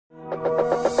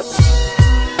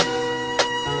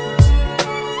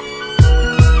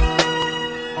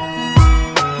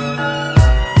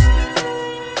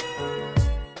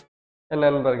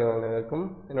நண்பர்கள் அனைவருக்கும்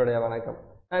என்னுடைய வணக்கம்.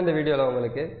 நான் இந்த வீடியோவில்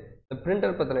உங்களுக்கு இந்த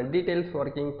பிரிண்டர் பற்றின டீட்டெயில்ஸ்,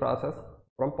 ஒர்க்கிங் ப்ராசஸ்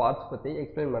அப்புறம் பார்ட்ஸ் பற்றி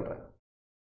எக்ஸ்பிளைன் பண்ணுறேன்.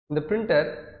 இந்த பிரிண்டர்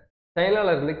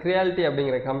சைனாவில் இருந்து கிரியாலிட்டி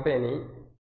அப்படிங்கிற கம்பெனி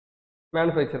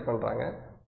மேனுஃபேக்சர் பண்ணுறாங்க.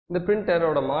 இந்த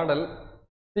பிரிண்டரோட மாடல்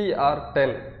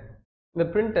CR10. இந்த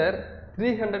printer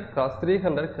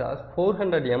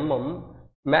 300x300x400 mm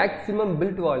maximum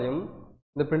build volume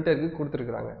இந்த பிரிண்டருக்கு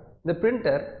கொடுத்துருக்குறாங்க. இந்த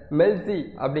பிரிண்டர் மெல்சி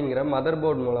அப்படிங்கிற மதர்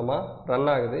போர்டு மூலமாக ரன்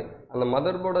ஆகுது. அந்த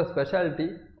மதர் போர்டோட ஸ்பெஷாலிட்டி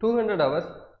 200 hours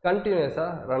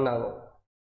கண்டினியூஸாக ரன் ஆகும்.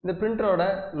 இந்த பிரிண்டரோட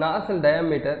நாசல்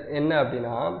டயாமீட்டர் என்ன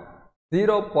அப்படின்னா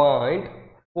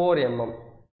 0.4 mm.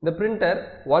 இந்த பிரிண்டர்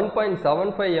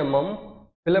 1.75 mm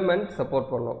filament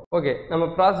சப்போர்ட் பண்ணும். ஓகே, நம்ம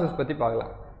ப்ராசஸ் பற்றி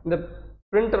பார்க்கலாம். இந்த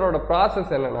பிரிண்டரோட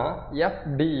ப்ராசஸ் என்னென்னா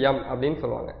FDM அப்படின்னு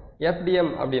சொல்லுவாங்க. FDM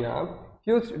அப்படின்னா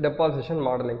ஃபியூஸ்ட் டெபாசிஷன்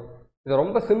மாடலிங். இது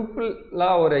ரொம்ப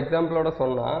சிம்பிளாக ஒரு எக்ஸாம்பிளோட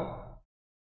சொன்னால்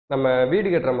நம்ம வீடு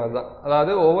கட்டுற மாதிரி தான்.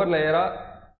 அதாவது ஒவ்வொரு லேயராக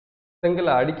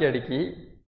செங்கலை அடுக்கி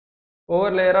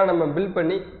ஒவ்வொரு லேயராக நம்ம பில்ட்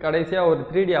பண்ணி கடைசியாக ஒரு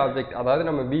 3D ஆப்ஜெக்ட், அதாவது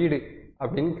நம்ம வீடு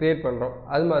அப்படின்னு க்ரியேட் பண்ணுறோம்.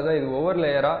 அது மாதிரி தான் இது ஒவ்வொரு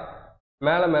லேயராக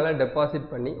மேலே டெபாசிட்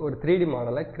பண்ணி ஒரு 3D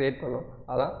மாடலை க்ரியேட் பண்ணோம்.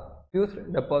 அதான் ஃபியூஸ்ட்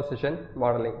டெபாசிஷன்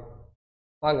மாடலிங்.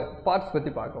 வாங்க பார்ட்ஸ்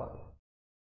பற்றி பார்க்கலாம்.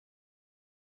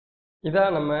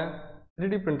 இதான் நம்ம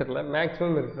 3D பிரிண்டரில்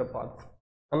மேக்ஸிமம் இருக்கிற பார்ட்ஸ்.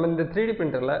 நம்ம இந்த 3D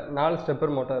பிரிண்டரில் 4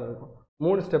 ஸ்டெப்பர் மோட்டார் இருக்கும்.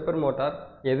 3 ஸ்டெப்பர் மோட்டார்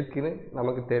எதுக்குன்னு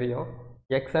நமக்கு தெரியும்.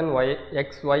 XY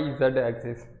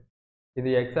axis. இது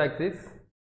X ஆக்சிஸ்,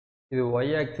 இது Y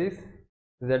axis,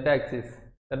 Z axis.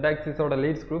 Z ஆக்சிஸோட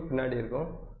lead screw பின்னாடி இருக்கும்.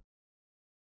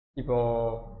 இப்போ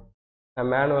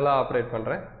நான் மேனுவலாக ஆப்ரேட்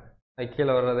பண்ணுறேன். அது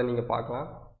கீழே வர்றதை நீங்கள் பார்க்கலாம்.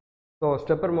 ஸோ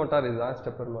ஸ்டெப்பர் மோட்டார் இதுதான்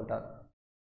ஸ்டெப்பர் மோட்டார்.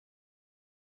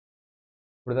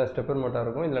 இப்படிதான் ஸ்டெப்பர் மோட்டார்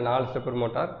இருக்கும். இதில் 4 stepper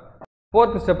motor.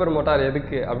 4th stepper motor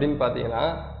எதுக்கு அப்படின்னு பார்த்தீங்கன்னா,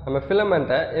 நம்ம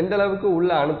ஃபிலமெண்ட்டை எந்த அளவுக்கு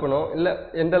உள்ளே அனுப்பணும் இல்லை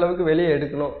எந்த அளவுக்கு வெளியே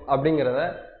எடுக்கணும் அப்படிங்கிறத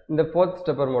இந்த 4th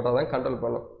ஸ்டெப்பர் மோட்டார் தான் கண்ட்ரோல்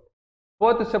பண்ணும்.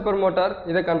 4th ஸ்டெப்பர் மோட்டார்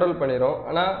இதை கண்ட்ரோல் பண்ணிடும்.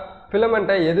 ஆனால்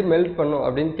ஃபிலமெண்ட்டை எது மெல்ட் பண்ணும்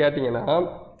அப்படின்னு கேட்டிங்கன்னா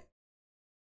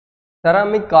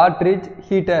செராமிக் கார்ட்ரிட்ஜ்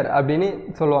ஹீட்டர் அப்படின்னு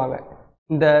சொல்லுவாங்க.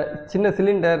 இந்த சின்ன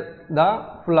சிலிண்டர் தான்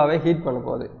ஃபுல்லாகவே ஹீட் பண்ண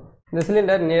போகுது. இந்த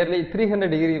சிலிண்டர் நியர்லி 300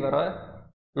 டிகிரி வரை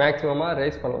மேக்ஸிமமாக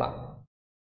ரைஸ் பண்ணலாம்.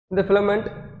 இந்த ஃபிலமெண்ட்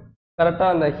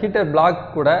கரெக்டாக அந்த ஹீட்டர் பிளாக்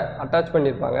கூட அட்டாச்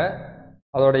பண்ணியிருப்பாங்க.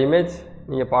 அதோட இமேஜ்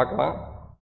நீங்கள் பார்க்கலாம்.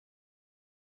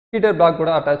 ஹீட்டர் பிளாக்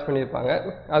கூட அட்டாச் பண்ணியிருப்பாங்க.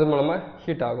 அது மூலமாக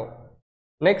ஹீட் ஆகும்.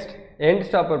 நெக்ஸ்ட் எண்ட்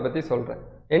ஸ்டாப்பர் பற்றி சொல்கிறேன்.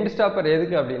 எண்ட் ஸ்டாப்பர்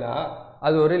எதுக்கு அப்படின்னா,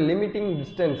 அது ஒரு லிமிட்டிங்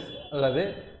டிஸ்டன்ஸ் அல்லது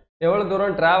எவ்வளோ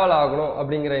தூரம் ட்ராவல் ஆகணும்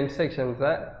அப்படிங்கிற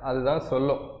இன்ஸ்ட்ரக்ஷன்ஸை அதுதான்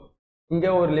சொல்லும். இங்கே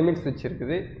ஒரு லிமிட் ஸ்விட்ச்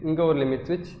இருக்குது, இங்கே ஒரு லிமிட்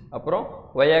ஸ்விட்ச், அப்புறம்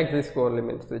ஒய் ஆக்சிஸ்க்கு ஒரு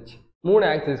லிமிட் ஸ்விட்ச். 3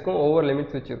 ஆக்சிஸ்க்கும் ஒவ்வொரு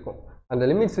லிமிட் ஸ்விட்ச் இருக்கும். அந்த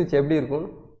லிமிட் ஸ்விட்ச் எப்படி இருக்கும்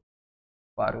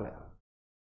பாருங்க.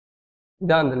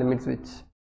 இதான் அந்த லிமிட் ஸ்விட்ச்.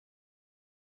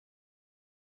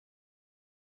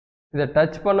 இதை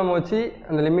டச் பண்ண போச்சு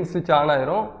அந்த லிமிட் ஸ்விட்ச் ஆன்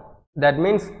ஆயிரும். தட்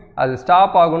மீன்ஸ் அது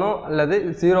ஸ்டாப் ஆகணும் அல்லது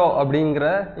 0 அப்படிங்கிற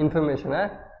இன்ஃபர்மேஷனை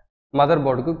மதர்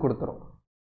போர்டுக்கு கொடுத்துரும்.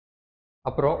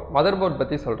 அப்புறம் மதர் போர்டு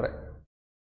பற்றி சொல்கிறேன்.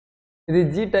 இது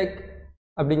ஜிடெக்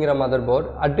அப்படிங்கிற மதர் போர்டு,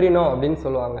 அட்ரினோ அப்படின்னு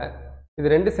சொல்லுவாங்க. இது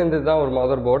 2 சேர்ந்தது தான் ஒரு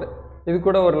மதர் போர்டு. இது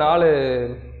கூட ஒரு 4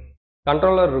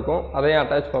 கண்ட்ரோலர் இருக்கும், அதையும்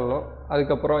அட்டாச் பண்ணணும்.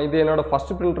 அதுக்கப்புறம் இது என்னோடய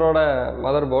ஃபஸ்ட் பிரிண்டரோட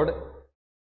மதர் போர்டு.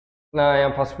 நான்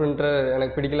என் ஃபஸ்ட் பிரிண்டர்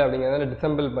எனக்கு பிடிக்கல அப்படிங்கிறத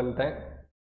டிசம்பிள் பண்ணிட்டேன்.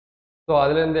 ஸோ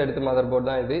அதுலேருந்து எடுத்த மதர் போர்டு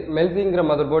தான் இது. மெல்சிங்கிற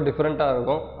மதர் போர்டு டிஃப்ரெண்ட்டாக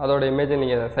இருக்கும். அதோட இமேஜை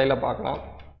நீங்கள் சைடில் பார்க்கலாம்.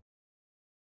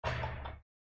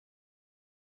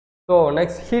 ஸோ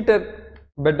நெக்ஸ்ட் ஹீட்டர்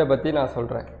பெட்டை பற்றி நான்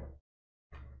சொல்கிறேன்.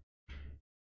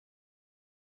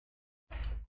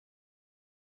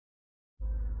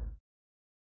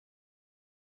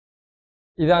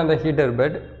 இதான் அந்த ஹீட்டர்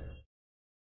பெட்.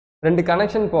 2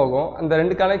 கனெக்ஷன் போகும். அந்த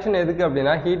 2 கனெக்ஷன் எதுக்கு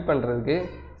அப்படின்னா ஹீட் பண்ணுறதுக்கு.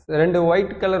 2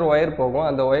 ஒயிட் கலர் ஒயர் போகும்.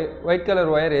 அந்த ஒயிட் கலர்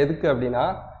ஒயர் எதுக்கு அப்படின்னா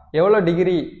எவ்வளோ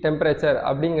டிகிரி டெம்பரேச்சர்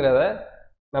அப்படிங்கிறத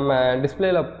நம்ம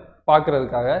டிஸ்பிளேயில்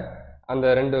பார்க்குறதுக்காக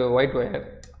அந்த 2 white wire.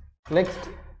 Next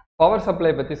power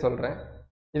supply பற்றி சொல்கிறேன்.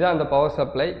 இதான் அந்த பவர்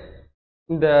சப்ளை.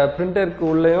 இந்த பிரிண்டருக்கு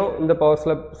உள்ளேயும் இந்த பவர்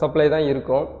சப்ளை தான்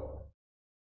இருக்கும்.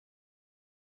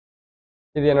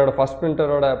 இது என்னோடய first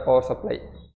பிரிண்டரோட power supply.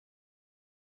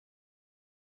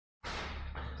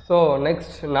 So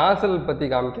next nozzle பற்றி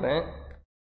காமிக்கிறேன்.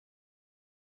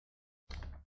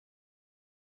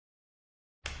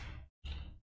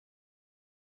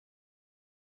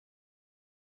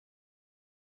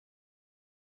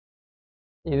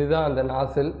 இதுதான் அந்த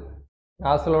நாசில்.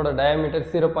 நாசலோட டயாமீட்டர்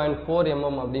 0.4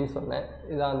 mm அப்படின்னு சொன்னேன்.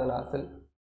 இதுதான் அந்த நாசில்.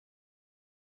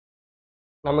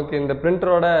 நமக்கு இந்த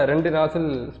பிரிண்டரோட 2 நாசில்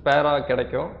ஸ்பேராக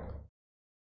கிடைக்கும்.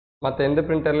 மற்ற எந்த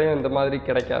பிரிண்டர்லேயும் இந்த மாதிரி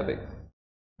கிடைக்காது.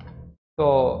 ஸோ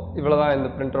இவ்வளோ தான் இந்த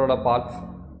பிரிண்டரோட பார்ட்ஸ்.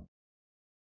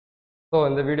 ஸோ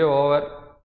இந்த வீடியோ ஓவர்.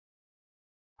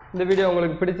 இந்த வீடியோ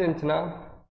உங்களுக்கு பிடிச்சிருந்துச்சுன்னா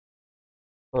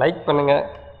லைக் பண்ணுங்கள்,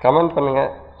 கமெண்ட்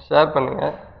பண்ணுங்கள், ஷேர்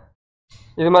பண்ணுங்கள்.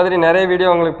 இது மாதிரி நிறைய வீடியோ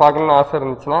உங்களுக்கு பார்க்கணுன்னு ஆசை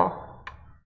இருந்துச்சுன்னா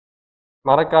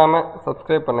மறக்காமல்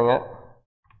சப்ஸ்கிரைப் பண்ணுங்கள்.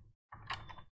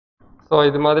 ஸோ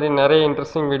இது மாதிரி நிறைய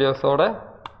இன்ட்ரெஸ்டிங் வீடியோஸோட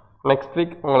நெக்ஸ்ட்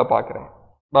வீக் உங்களை பார்க்குறேன்.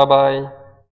 பாய்.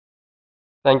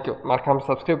 தேங்க்யூ. மறக்காமல்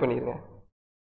சப்ஸ்கிரைப் பண்ணிடுங்க.